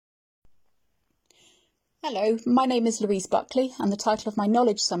Hello, my name is Louise Buckley and the title of my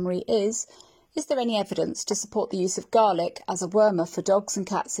knowledge summary is there any evidence to support the use of garlic as a wormer for dogs and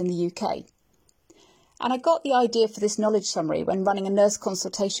cats in the UK? And I got the idea for this knowledge summary when running a nurse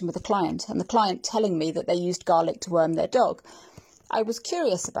consultation with a client and the client telling me that they used garlic to worm their dog. I was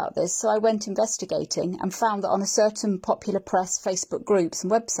curious about this, so I went investigating and found that on a certain popular press Facebook groups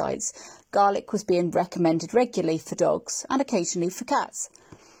and websites, garlic was being recommended regularly for dogs and occasionally for cats.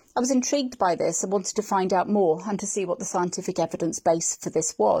 I was intrigued by this and wanted to find out more and to see what the scientific evidence base for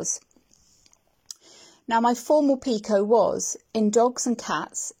this was. Now, my formal PICO was, in dogs and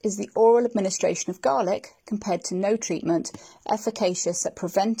cats, is the oral administration of garlic, compared to no treatment, efficacious at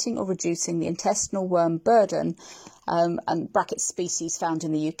preventing or reducing the intestinal worm burden, and brackets species found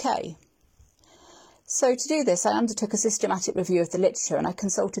in the UK. So to do this, I undertook a systematic review of the literature and I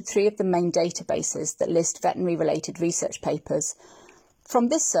consulted 3 of the main databases that list veterinary-related research papers. From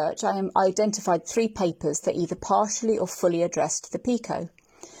this search, I identified 3 papers that either partially or fully addressed the PICO.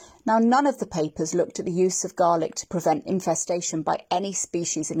 Now, none of the papers looked at the use of garlic to prevent infestation by any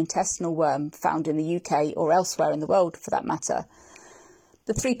species of intestinal worm found in the UK or elsewhere in the world, for that matter.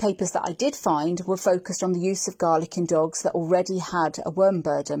 The 3 papers that I did find were focused on the use of garlic in dogs that already had a worm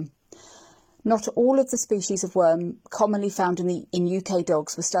burden. Not all of the species of worm commonly found in UK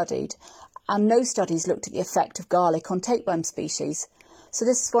dogs were studied, and no studies looked at the effect of garlic on tapeworm species. So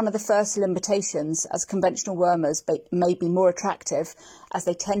this is one of the first limitations, as conventional wormers may be more attractive as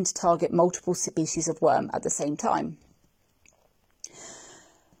they tend to target multiple species of worm at the same time.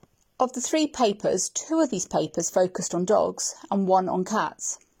 Of the 3 papers, 2 of these papers focused on dogs and 1 on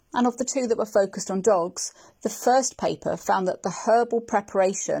cats. And of the 2 that were focused on dogs, the first paper found that the herbal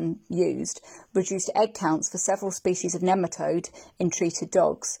preparation used reduced egg counts for several species of nematode in treated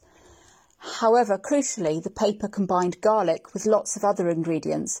dogs. However, crucially, the paper combined garlic with lots of other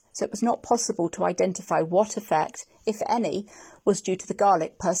ingredients, so it was not possible to identify what effect, if any, was due to the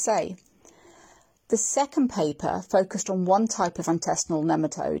garlic per se. The second paper focused on 1 type of intestinal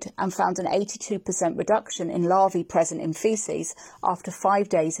nematode and found an 82% reduction in larvae present in faeces after 5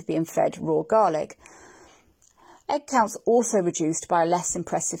 days of being fed raw garlic. Egg counts also reduced by a less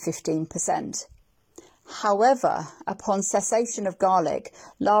impressive 15%. However, upon cessation of garlic,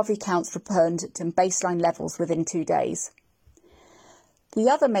 larvae counts returned to baseline levels within 2 days. The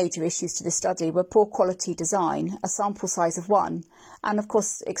other major issues to this study were poor quality design, a sample size of 1, and of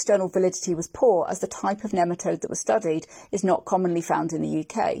course external validity was poor as the type of nematode that was studied is not commonly found in the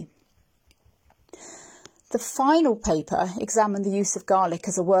UK. The final paper examined the use of garlic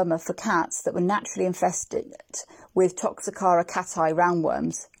as a wormer for cats that were naturally infested with Toxocara cati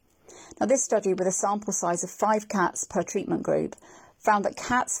roundworms. Now, this study, with a sample size of 5 cats per treatment group, found that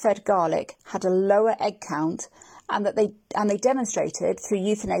cats fed garlic had a lower egg count and they demonstrated, through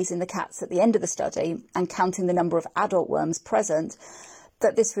euthanizing the cats at the end of the study and counting the number of adult worms present,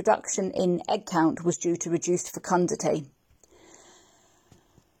 that this reduction in egg count was due to reduced fecundity.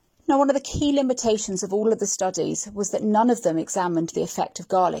 Now, one of the key limitations of all of the studies was that none of them examined the effect of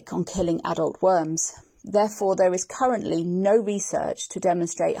garlic on killing adult worms. Therefore, there is currently no research to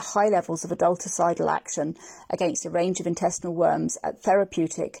demonstrate high levels of adulticidal action against a range of intestinal worms at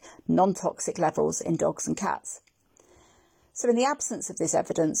therapeutic, non-toxic levels in dogs and cats. So in the absence of this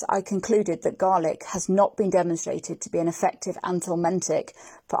evidence, I concluded that garlic has not been demonstrated to be an effective anthelmintic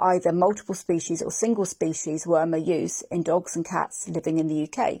for either multiple species or single species wormer use in dogs and cats living in the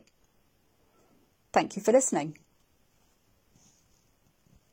UK. Thank you for listening.